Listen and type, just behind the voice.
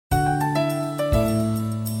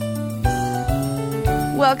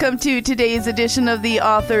Welcome to today's edition of the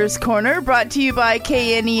Author's Corner, brought to you by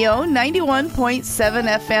KNEO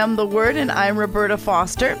 91.7 FM The Word, and I'm Roberta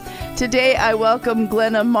Foster. Today I welcome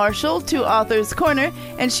Glenna Marshall to Author's Corner,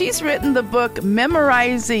 and she's written the book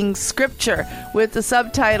Memorizing Scripture with the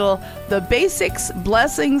subtitle The Basics,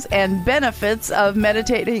 Blessings, and Benefits of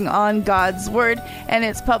Meditating on God's Word, and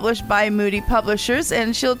it's published by Moody Publishers,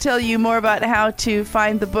 and she'll tell you more about how to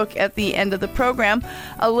find the book at the end of the program.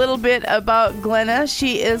 A little bit about Glenna.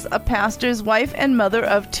 She is a pastor's wife and mother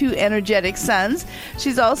of 2 energetic sons.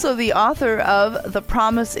 She's also the author of The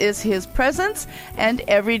Promise is His Presence and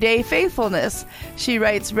Everyday Faithfulness. She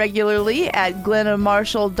writes regularly at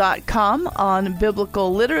glennamarshall.com on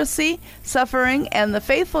biblical literacy, suffering, and the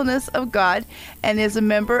faithfulness of God, and is a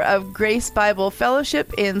member of Grace Bible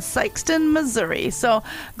Fellowship in Sikeston, Missouri. So,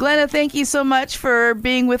 Glenna, thank you so much for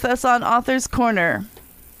being with us on Author's Corner.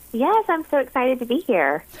 Yes, I'm so excited to be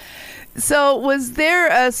here. So was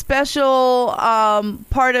there a special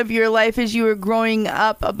part of your life as you were growing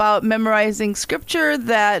up about memorizing Scripture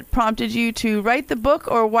that prompted you to write the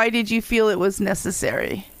book, or why did you feel it was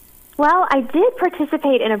necessary? Well, I did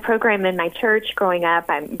participate in a program in my church growing up.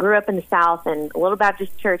 I grew up in the South in a little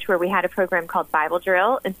Baptist church where we had a program called Bible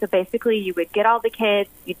Drill. And so basically you would get all the kids,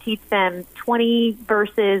 you teach them 20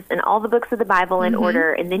 verses and all the books of the Bible in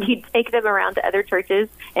order, and then you'd take them around to other churches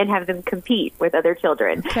and have them compete with other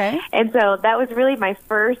children. Okay. And so that was really my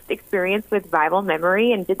first experience with Bible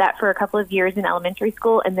memory, and did that for a couple of years in elementary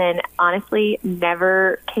school, and then honestly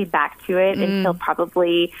never came back to it until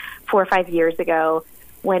probably 4 or 5 years ago,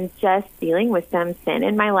 when just dealing with some sin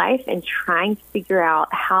in my life and trying to figure out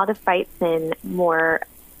how to fight sin more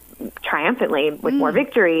triumphantly with more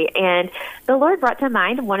victory. And the Lord brought to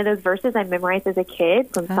mind one of those verses I memorized as a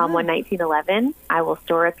kid from Psalm 119:11. I will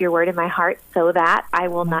store up your word in my heart so that I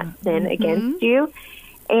will not sin against you.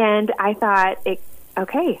 And I thought,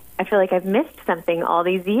 okay, I feel like I've missed something all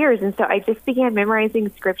these years. And so I just began memorizing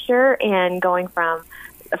Scripture and going from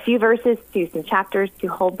a few verses to some chapters to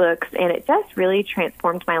whole books, and it just really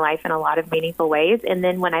transformed my life in a lot of meaningful ways. And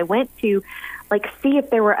then when I went to see if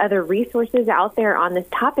there were other resources out there on this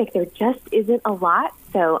topic, there just isn't a lot.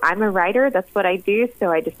 So I'm a writer, that's what I do, so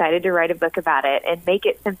I decided to write a book about it and make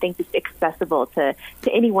it something just accessible to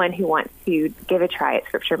anyone who wants to give a try at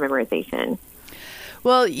Scripture memorization.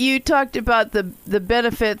 Well, you talked about the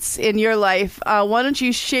benefits in your life. Why don't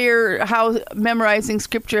you share how memorizing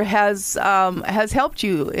Scripture has helped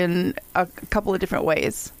you in a couple of different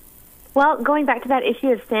ways? Well, going back to that issue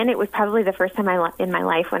of sin, it was probably the first time in my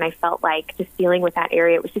life when I felt like just dealing with that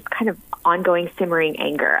area, it was just kind of ongoing simmering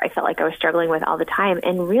anger. I felt like I was struggling with all the time.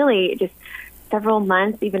 And really just several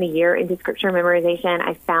months, even a year into Scripture memorization,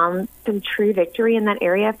 I found some true victory in that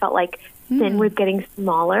area. I felt like sin was getting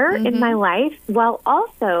smaller in my life, while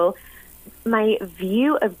also my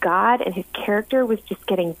view of God and His character was just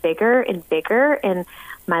getting bigger and bigger, and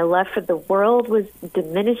my love for the world was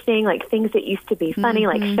diminishing. Like things that used to be funny,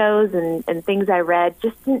 like shows and things I read,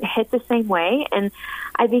 just didn't hit the same way. And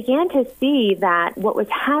I began to see that what was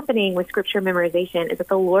happening with Scripture memorization is that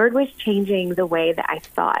the Lord was changing the way that I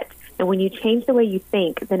thought. And when you change the way you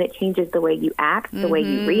think, then it changes the way you act, the way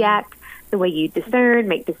you react, the way you discern,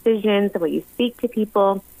 make decisions, the way you speak to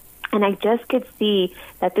people. And I just could see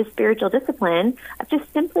that this spiritual discipline of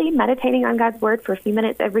just simply meditating on God's Word for a few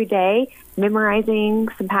minutes every day, memorizing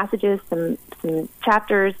some passages, some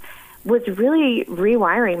chapters, was really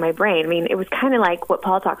rewiring my brain. I mean, it was kind of like what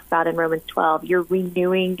Paul talks about in Romans 12. You're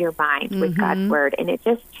renewing your mind with God's Word, and it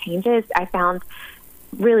just changes. I found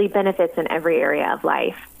really benefits in every area of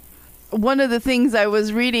life. One of the things I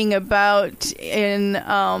was reading about in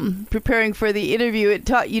preparing for the interview,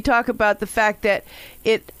 you talk about the fact that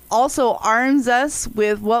it also arms us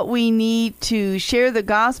with what we need to share the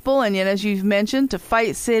gospel, and yet, as you've mentioned, to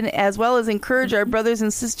fight sin, as well as encourage our brothers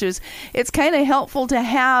and sisters. It's kind of helpful to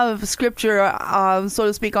have Scripture, so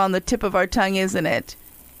to speak, on the tip of our tongue, isn't it?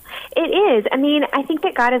 It is. I mean, I think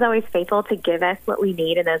that God is always faithful to give us what we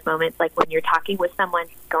need in those moments, like when you're talking with someone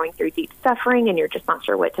who's going through deep suffering and you're just not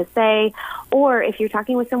sure what to say, or if you're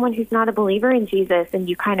talking with someone who's not a believer in Jesus and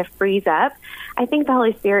you kind of freeze up. I think the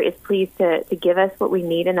Holy Spirit is pleased to give us what we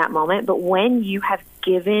need in that moment. But when you have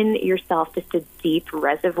given yourself just a deep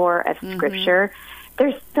reservoir of Scripture,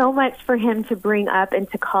 there's so much for Him to bring up and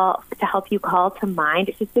to help you call to mind.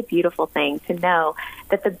 It's just a beautiful thing to know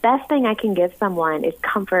that the best thing I can give someone is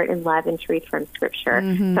comfort and love and truth from Scripture.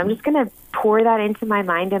 So I'm just going to pour that into my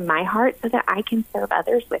mind and my heart so that I can serve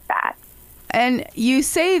others with that. And you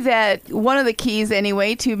say that one of the keys,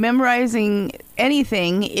 anyway, to memorizing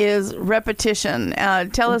anything is repetition.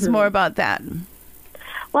 Tell us more about that.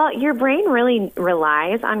 Well, your brain really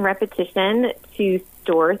relies on repetition to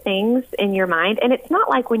store things in your mind. And it's not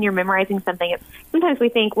like when you're memorizing something, sometimes we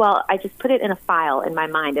think, well, I just put it in a file in my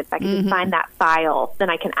mind. If I can just find that file, then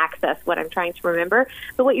I can access what I'm trying to remember.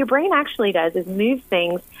 But what your brain actually does is move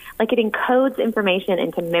things, like it encodes information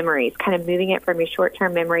into memories, kind of moving it from your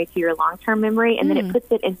short-term memory to your long-term memory, and then it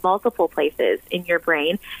puts it in multiple places in your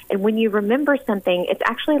brain. And when you remember something, it's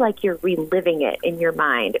actually like you're reliving it in your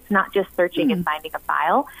mind. It's not just searching and finding a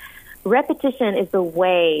file. Repetition is the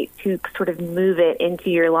way to sort of move it into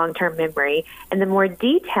your long-term memory, and the more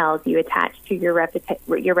details you attach to your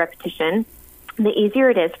repetition, the easier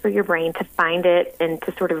it is for your brain to find it and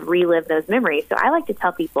to sort of relive those memories. So I like to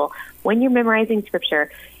tell people, when you're memorizing Scripture,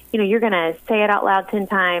 you're going to say it out loud 10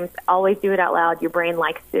 times, always do it out loud. Your brain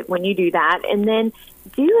likes it when you do that. And then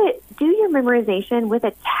do your memorization with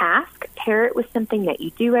a task. Pair it with something that you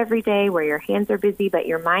do every day where your hands are busy, but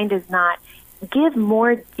your mind is not. Give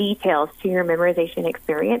more details to your memorization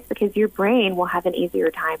experience, because your brain will have an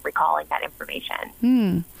easier time recalling that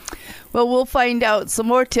information. Well, we'll find out some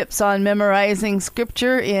more tips on memorizing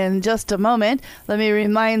Scripture in just a moment. Let me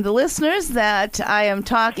remind the listeners that I am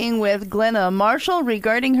talking with Glenna Marshall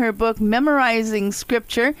regarding her book, Memorizing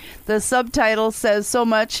Scripture. The subtitle says so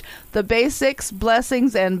much: The Basics,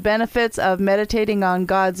 Blessings, and Benefits of Meditating on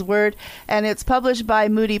God's Word. And it's published by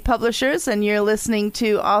Moody Publishers, and you're listening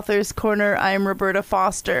to Author's Corner. I'm Roberta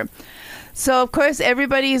Foster. So, of course,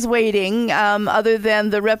 everybody's waiting, other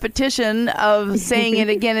than the repetition of saying it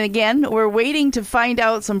again and again. We're waiting to find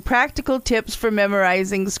out some practical tips for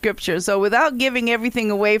memorizing Scripture. So without giving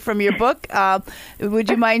everything away from your book, would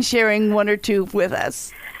you mind sharing one or two with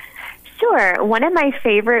us? Sure. One of my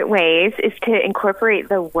favorite ways is to incorporate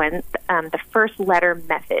the first letter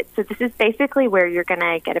method. So this is basically where you're going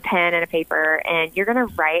to get a pen and a paper, and you're going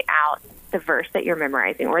to write out the verse that you're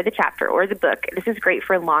memorizing, or the chapter, or the book. This is great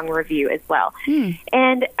for long review as well.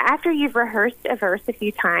 And after you've rehearsed a verse a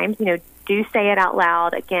few times, do say it out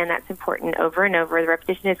loud. Again, that's important, over and over. The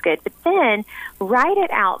repetition is good. But then write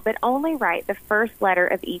it out, but only write the first letter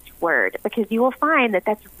of each word, because you will find that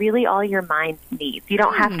that's really all your mind needs. You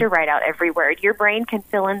don't have to write out every word. Your brain can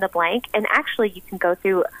fill in the blank, and actually you can go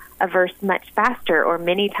through a verse much faster or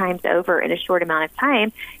many times over in a short amount of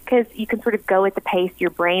time, because you can sort of go at the pace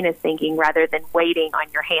your brain is thinking rather than waiting on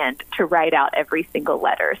your hand to write out every single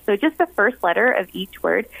letter. So just the first letter of each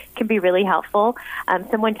word can be really helpful.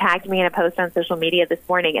 Someone tagged me in a post on social media this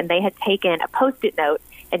morning, and they had taken a Post-it note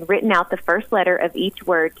and written out the first letter of each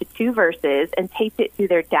word to 2 verses and taped it to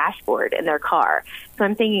their dashboard in their car. So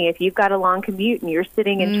I'm thinking, if you've got a long commute and you're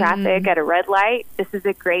sitting in traffic at a red light, this is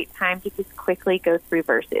a great time to just quickly go through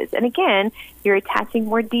verses. And again, you're attaching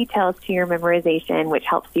more details to your memorization, which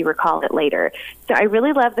helps you recall it later. So I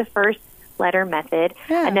really love the first letter method.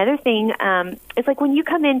 Yeah. Another thing is, like, when you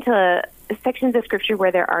come into sections of Scripture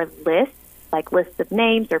where there are lists, like lists of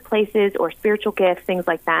names or places or spiritual gifts, things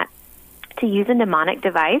like that, to use a mnemonic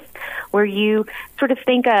device where you sort of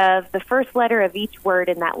think of the first letter of each word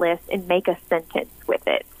in that list and make a sentence with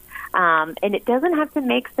it. And it doesn't have to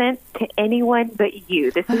make sense to anyone but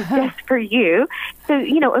you. This is just for you. So,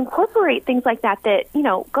 incorporate things like that,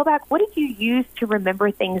 go back. What did you use to remember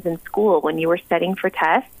things in school when you were studying for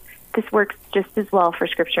tests? This works just as well for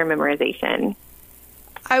Scripture memorization.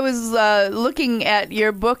 I was looking at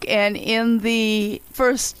your book, and in the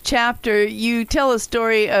first chapter, you tell a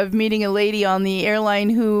story of meeting a lady on the airline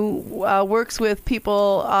who works with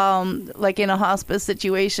people like in a hospice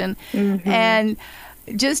situation, and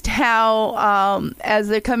just how, as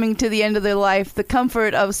they're coming to the end of their life, the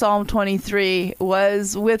comfort of Psalm 23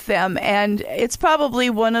 was with them. And it's probably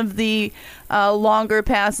one of the longer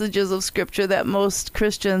passages of Scripture that most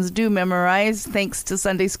Christians do memorize, thanks to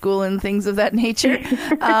Sunday school and things of that nature.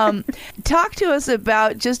 Talk to us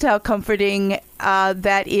about just how comforting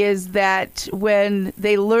that is, that when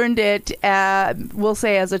they learned it, we'll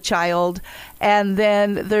say as a child, and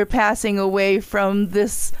then they're passing away from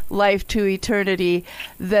this life to eternity,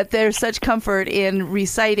 that there's such comfort in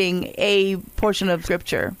reciting a portion of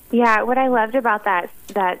Scripture. Yeah, what I loved about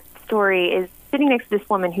that story is sitting next to this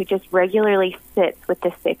woman who just regularly sits with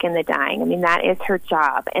the sick and the dying. I mean, that is her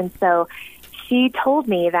job. And so she told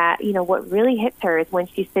me that, what really hits her is when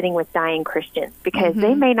she's sitting with dying Christians, because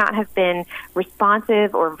they may not have been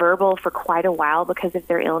responsive or verbal for quite a while because of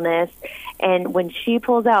their illness. And when she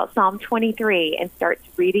pulls out Psalm 23 and starts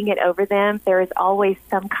reading it over them, there is always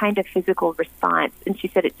some kind of physical response. And she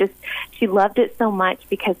said she loved it so much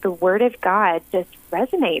because the Word of God just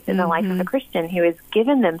resonates in the life of a Christian who has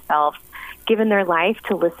given given their life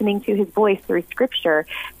to listening to his voice through Scripture,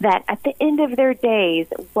 that at the end of their days,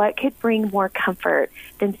 what could bring more comfort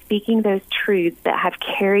than speaking those truths that have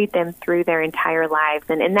carried them through their entire lives?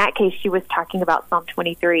 And in that case, she was talking about Psalm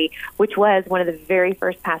 23, which was one of the very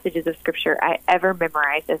first passages of Scripture I ever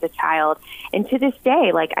memorized as a child. And to this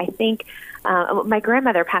day, I think my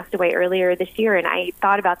grandmother passed away earlier this year, and I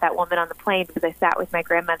thought about that woman on the plane because I sat with my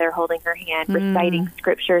grandmother holding her hand, reciting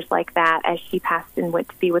scriptures like that as she passed and went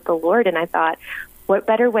to be with the Lord. And I thought, what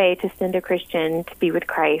better way to send a Christian to be with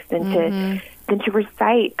Christ than to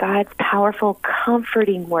recite God's powerful,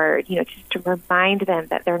 comforting word, just to remind them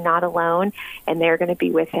that they're not alone and they're going to be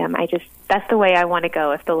with him. That's the way I want to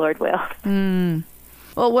go if the Lord will.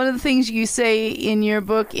 Well, one of the things you say in your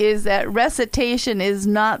book is that recitation is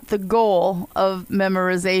not the goal of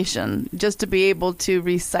memorization, just to be able to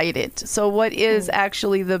recite it. So what is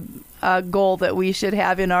actually the goal that we should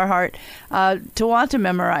have in our heart to want to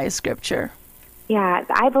memorize Scripture? Yeah,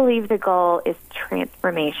 I believe the goal is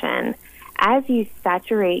transformation. As you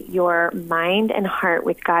saturate your mind and heart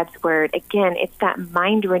with God's Word, again, it's that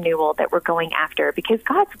mind renewal that we're going after, because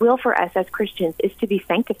God's will for us as Christians is to be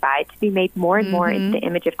sanctified, to be made more and more into the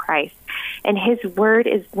image of Christ. And his Word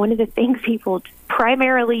is one of the things people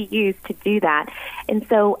primarily use to do that. And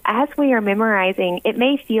so as we are memorizing, it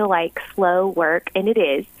may feel like slow work, and it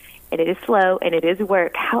is. And it is slow, and it is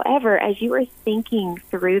work. However, as you are thinking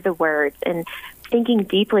through the words and thinking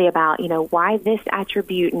deeply about, why this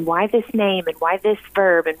attribute and why this name and why this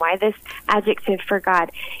verb and why this adjective for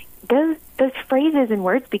God, those phrases and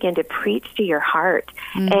words begin to preach to your heart.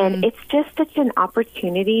 And it's just such an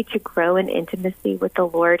opportunity to grow in intimacy with the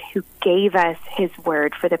Lord, who gave us his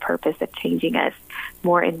Word for the purpose of changing us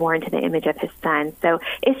more and more into the image of his Son. So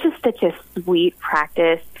it's just such a sweet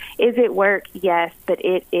practice. Is it work? Yes, but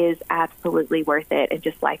it is absolutely worth it and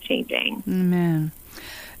just life-changing. Amen.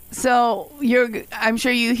 So I'm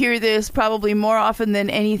sure you hear this probably more often than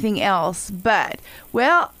anything else, but,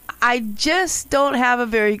 I just don't have a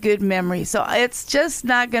very good memory, so it's just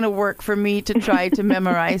not going to work for me to try to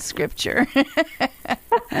memorize Scripture.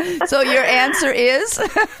 So your answer is?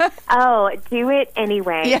 Do it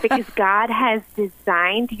anyway, because God has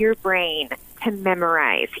designed your brain to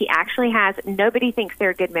memorize. He actually has. Nobody thinks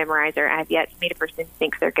they're a good memorizer. I've yet to meet a person who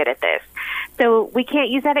thinks they're good at this. So we can't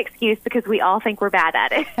use that excuse because we all think we're bad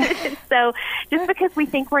at it. So just because we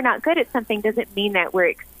think we're not good at something doesn't mean that we're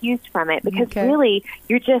excused from it, because really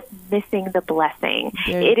you're just missing the blessing.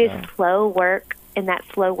 It is slow work, and that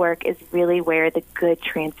slow work is really where the good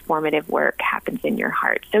transformative work happens in your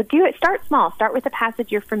heart. So do it. Start small. Start with a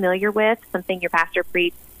passage you're familiar with, something your pastor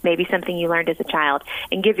preached, maybe something you learned as a child,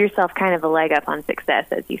 and give yourself kind of a leg up on success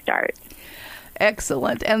as you start.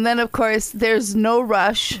 Excellent. And then, of course, there's no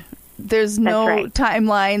rush. There's no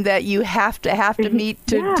timeline that you have to meet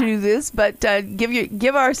to do this, but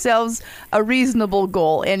give ourselves a reasonable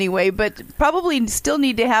goal anyway, but probably still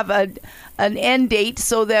need to have an end date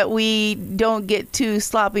so that we don't get too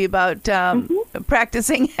sloppy about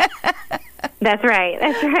practicing. That's right.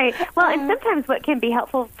 Well, and sometimes what can be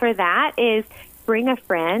helpful for that is bring a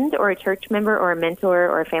friend or a church member or a mentor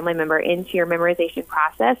or a family member into your memorization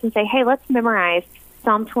process and say, hey, let's memorize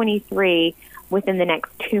Psalm 23 within the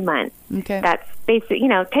next 2 months. That's basically,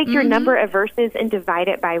 take your number of verses and divide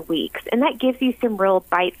it by weeks. And that gives you some real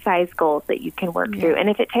bite-sized goals that you can work through. And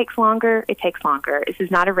if it takes longer, it takes longer. This is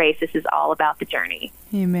not a race. This is all about the journey.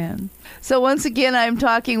 Amen. So once again, I'm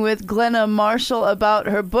talking with Glenna Marshall about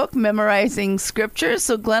her book, Memorizing Scripture.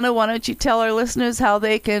 So Glenna, why don't you tell our listeners how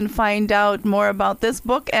they can find out more about this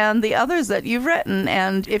book and the others that you've written,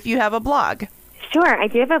 and if you have a blog? Sure. I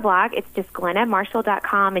do have a blog. It's just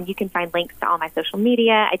GlennaMarshall.com, and you can find links to all my social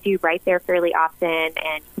media. I do write there fairly often, and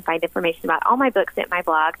you can find information about all my books at my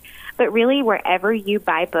blog. But really, wherever you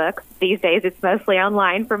buy books, these days it's mostly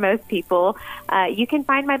online for most people, you can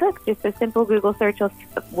find my book. Just a simple Google search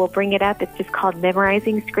will bring it up. It's just called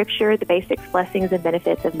Memorizing Scripture, The Basics, Blessings, and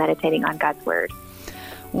Benefits of Meditating on God's Word.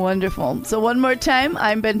 Wonderful. So one more time,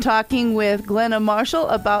 I've been talking with Glenna Marshall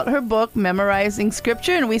about her book, Memorizing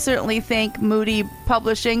Scripture, and we certainly thank Moody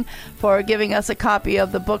Publishing for giving us a copy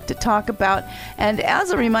of the book to talk about. And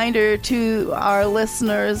as a reminder to our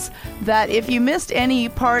listeners that if you missed any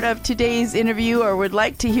part of today's interview or would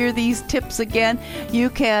like to hear these tips again, you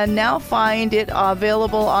can now find it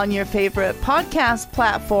available on your favorite podcast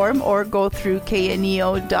platform or go through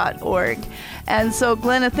KNEO.org. And so,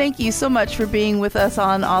 Glenna, thank you so much for being with us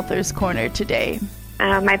on Author's Corner today.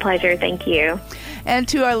 My pleasure. Thank you. And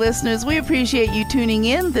to our listeners, we appreciate you tuning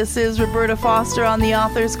in. This is Roberta Foster on the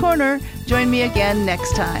Author's Corner. Join me again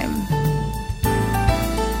next time.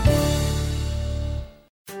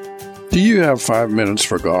 Do you have 5 minutes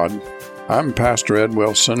for God? I'm Pastor Ed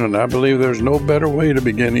Wilson, and I believe there's no better way to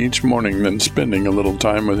begin each morning than spending a little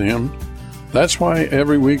time with Him. That's why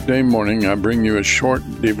every weekday morning I bring you a short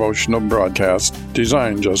devotional broadcast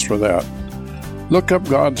designed just for that. Look up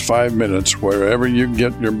God's 5 Minutes wherever you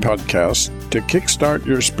get your podcasts to kickstart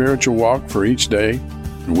your spiritual walk for each day.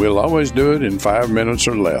 We'll always do it in 5 minutes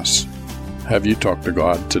or less. Have you talked to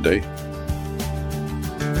God today?